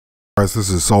Taurus,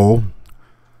 this is Soul.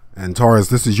 And Taurus,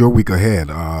 this is your week ahead,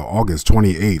 August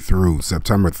 28th through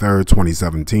September 3rd,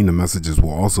 2017. The messages will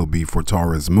also be for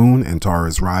Taurus Moon and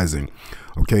Taurus Rising.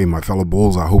 Okay, my fellow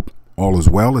bulls, I hope all is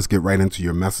well. Let's get right into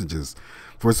your messages.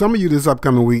 For some of you this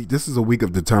upcoming week, this is a week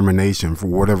of determination for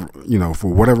whatever,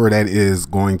 for whatever that is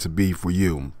going to be for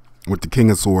you, with the King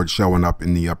of Swords showing up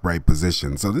in the upright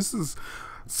position. So this is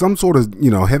some sort of,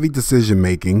 heavy decision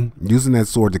making, using that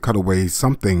sword to cut away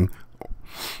something,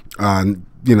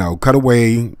 cut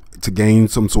away to gain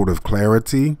some sort of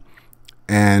clarity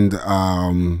and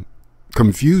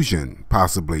confusion,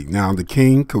 possibly. Now, the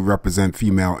king could represent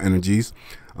female energies,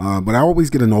 but I always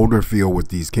get an older feel with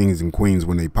these kings and queens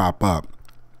when they pop up.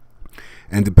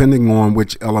 And depending on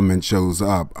which element shows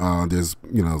up, there's,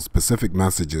 specific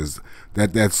messages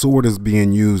that sword is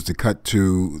being used to cut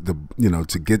to the,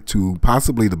 to get to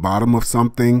possibly the bottom of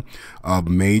something of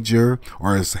major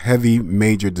or as heavy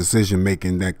major decision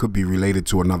making that could be related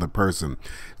to another person.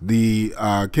 The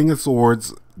King of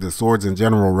Swords, the swords in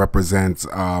general, represents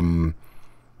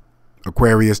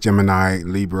Aquarius, Gemini,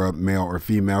 Libra, male or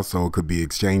female. So it could be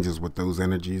exchanges with those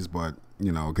energies, but,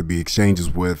 it could be exchanges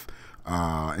with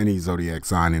any zodiac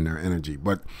sign in their energy.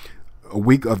 But a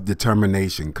week of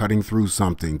determination, cutting through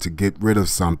something to get rid of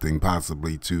something,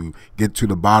 possibly to get to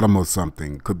the bottom of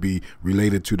something, could be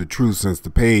related to the truth, since the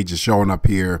page is showing up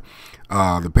here.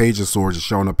 The Page of Swords is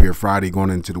showing up here Friday going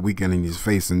into the weekend, and he's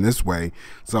facing this way.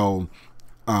 So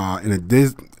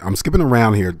I'm skipping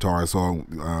around here, Taurus, so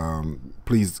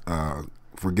please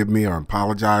forgive me or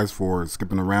apologize for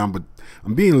skipping around, but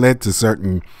I'm being led to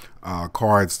certain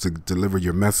cards to deliver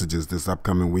your messages this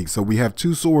upcoming week. So we have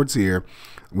two swords here.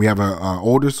 We have a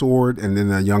older sword and then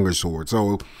a younger sword.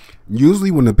 So usually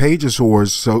when the Page of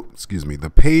Swords,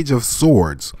 the Page of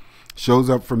Swords shows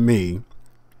up for me,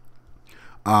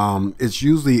 it's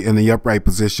usually in the upright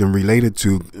position related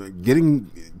to getting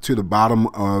to the bottom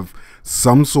of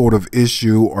some sort of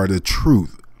issue or the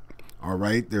truth. All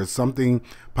right, there's something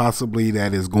possibly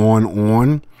that is going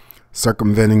on,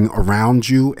 circumventing around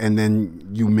you, and then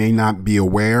you may not be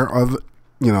aware of,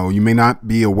 you may not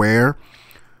be aware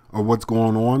of what's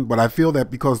going on. But I feel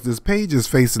that because this page is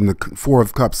facing the Four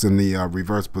of Cups in the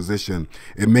reverse position,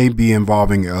 it may be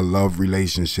involving a love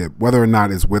relationship, whether or not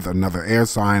it's with another air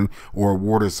sign or a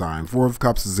water sign. Four of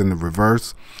Cups is in the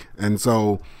reverse, and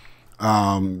so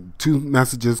two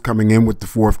messages coming in with the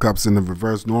Four of Cups in the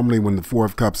reverse. Normally when the Four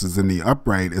of Cups is in the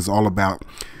upright, it's all about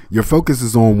your focus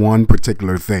is on one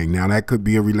particular thing. Now that could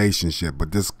be a relationship,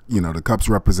 but this, the cups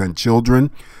represent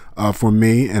children for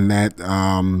me, and that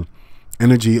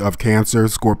energy of Cancer,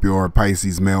 Scorpio, or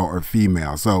Pisces, male or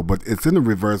female. So, but it's in the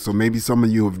reverse, so maybe some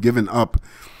of you have given up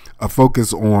a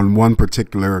focus on one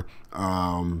particular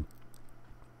thing,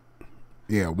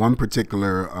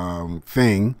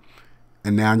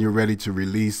 and now you're ready to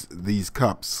release these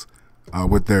cups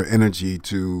with their energy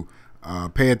to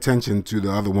pay attention to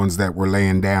the other ones that were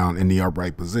laying down in the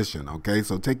upright position. Okay,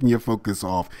 so taking your focus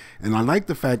off. And I like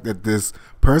the fact that this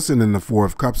person in the Four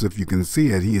of Cups, if you can see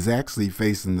it, he is actually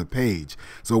facing the page.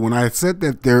 So when I said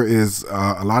that there is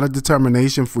a lot of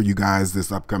determination for you guys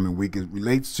this upcoming week, it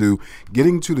relates to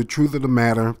getting to the truth of the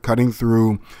matter, cutting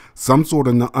through some sort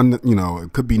of,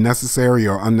 it could be necessary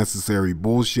or unnecessary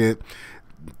bullshit,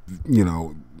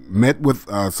 met with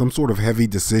some sort of heavy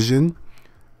decision.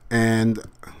 And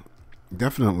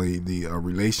definitely the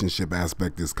relationship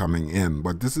aspect is coming in,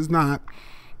 but this is not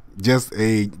just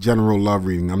a general love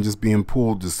reading. I'm just being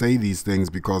pulled to say these things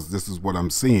because this is what I'm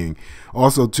seeing.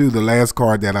 Also, too, the last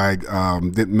card that I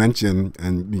didn't mention,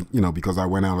 and because I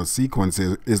went out of sequence,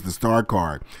 is the Star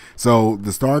card. So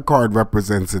the Star card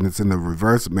represents, and it's in the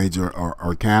reverse, major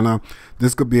arcana.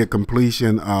 This could be a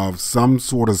completion of some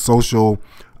sort of social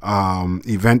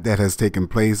event that has taken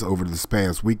place over this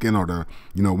past weekend, or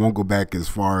won't go back as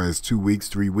far as 2 weeks,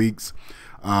 3 weeks.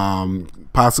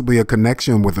 Possibly a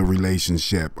connection with a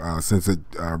relationship, since it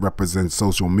represents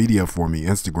social media for me,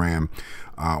 Instagram,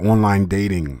 online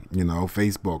dating,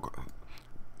 Facebook.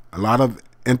 A lot of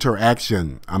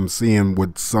interaction I'm seeing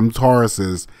with some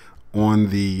Tauruses on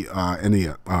the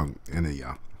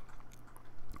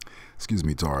excuse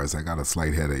me, Taurus, I got a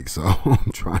slight headache, so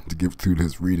I'm trying to get through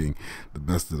this reading the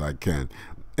best that I can.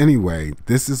 Anyway,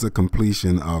 this is a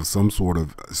completion of some sort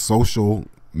of social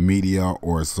media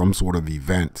or some sort of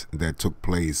event that took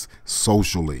place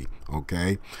socially.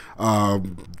 Okay,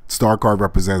 Star card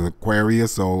represents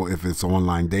Aquarius, so if it's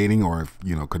online dating, or if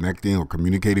connecting or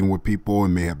communicating with people, it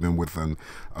may have been with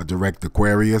a direct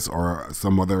Aquarius or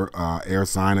some other air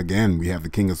sign. Again, we have the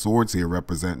King of Swords here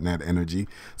representing that energy,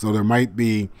 so there might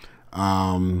be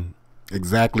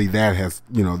exactly that has,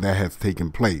 that has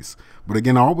taken place. But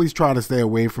again, I always try to stay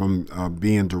away from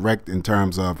being direct in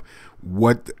terms of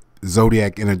what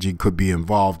zodiac energy could be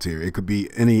involved here. It could be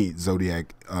any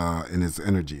zodiac in its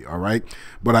energy, all right?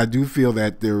 But I do feel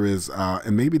that there is,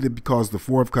 and maybe because the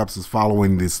Four of Cups is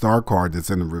following the Star card that's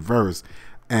in the reverse,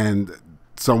 and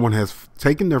someone has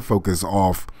taken their focus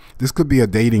off. This could be a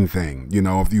dating thing,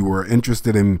 if you were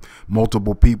interested in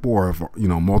multiple people, or if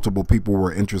multiple people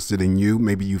were interested in you.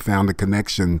 Maybe you found a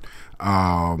connection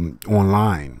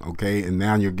online, okay, and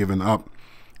now you're giving up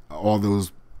all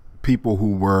those people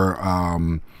who were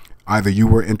either you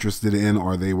were interested in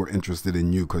or they were interested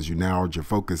in you, because you narrowed your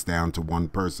focus down to one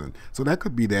person. So that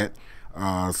could be that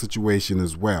situation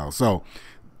as well. So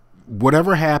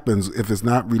whatever happens, if it's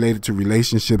not related to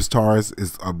relationships, Taurus,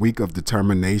 is a week of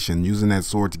determination, using that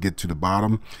sword to get to the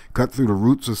bottom, cut through the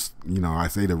roots. I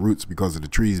say the roots because of the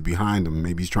trees behind him.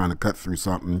 Maybe he's trying to cut through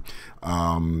something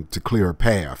to clear a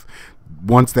path.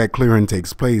 Once that clearing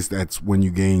takes place, that's when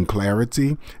you gain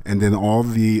clarity, and then all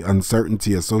the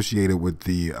uncertainty associated with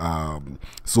the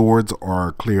swords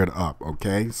are cleared up,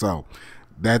 okay? So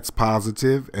that's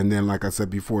positive. And then, like I said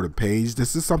before, the page,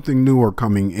 this is something newer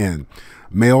coming in.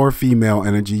 Male or female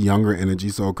energy, younger energy.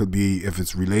 So it could be, if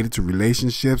it's related to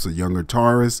relationships, a younger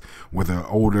Taurus with an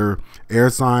older air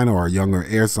sign, or a younger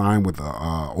air sign with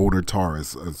a older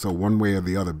Taurus. So one way or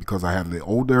the other, because I have the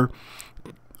older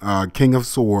King of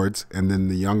Swords and then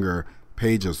the younger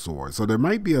Page of Swords. So there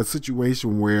might be a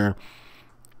situation where,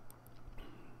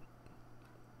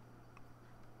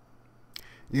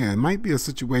 it might be a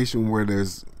situation where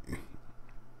there's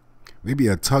maybe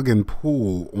a tug and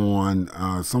pull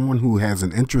on someone who has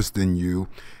an interest in you,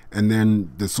 and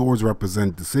then the swords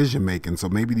represent decision making. So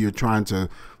maybe you're trying to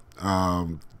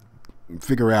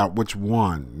figure out which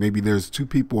one. Maybe there's two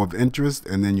people of interest,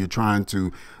 and then you're trying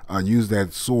to use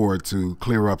that sword to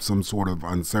clear up some sort of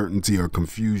uncertainty or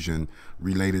confusion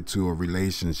related to a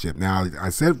relationship. Now, I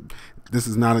said this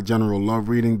is not a general love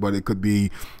reading, but it could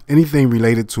be anything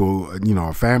related to,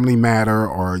 a family matter,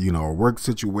 or, a work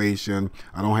situation.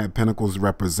 I don't have pentacles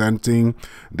representing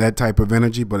that type of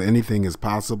energy, but anything is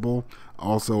possible.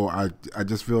 Also, I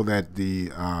just feel that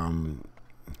the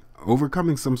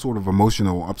overcoming some sort of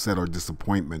emotional upset or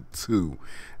disappointment too,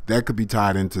 that could be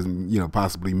tied into,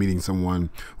 possibly meeting someone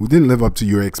who didn't live up to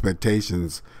your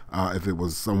expectations, if it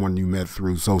was someone you met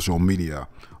through social media.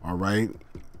 All right.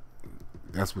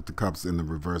 That's what the cups in the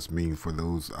reverse mean for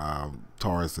those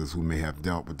Tauruses who may have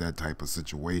dealt with that type of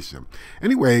situation.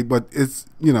 Anyway, but it's,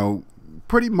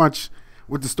 pretty much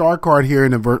with the Star card here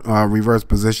in the reverse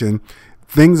position,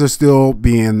 things are still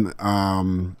being,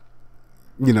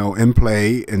 in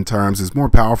play in terms. It's more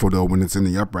powerful, though, when it's in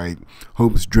the upright.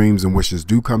 Hopes, dreams, and wishes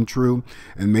do come true.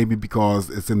 And maybe because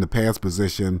it's in the past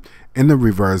position in the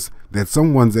reverse, that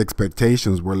someone's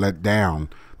expectations were let down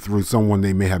through someone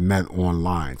they may have met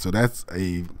online. So that's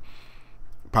a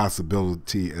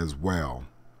possibility as well.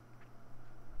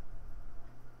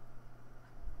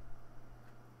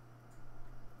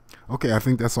 Okay, I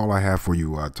think that's all I have for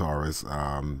you, Taurus.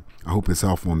 I hope it's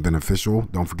helpful and beneficial.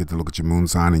 Don't forget to look at your moon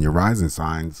sign and your rising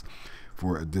signs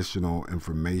for additional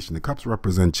information. The cups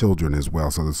represent children as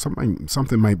well, so there's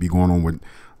something might be going on with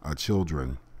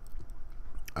children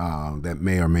that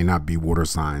may or may not be water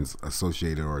signs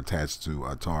associated or attached to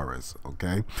Taurus.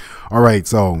 Okay, all right.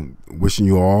 So wishing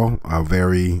you all a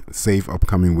very safe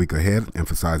upcoming week ahead,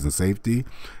 emphasizing safety.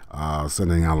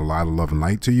 Sending out a lot of love and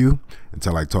light to you.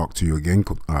 Until I talk to you again,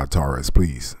 Taurus,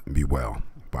 please be well.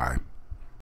 Bye.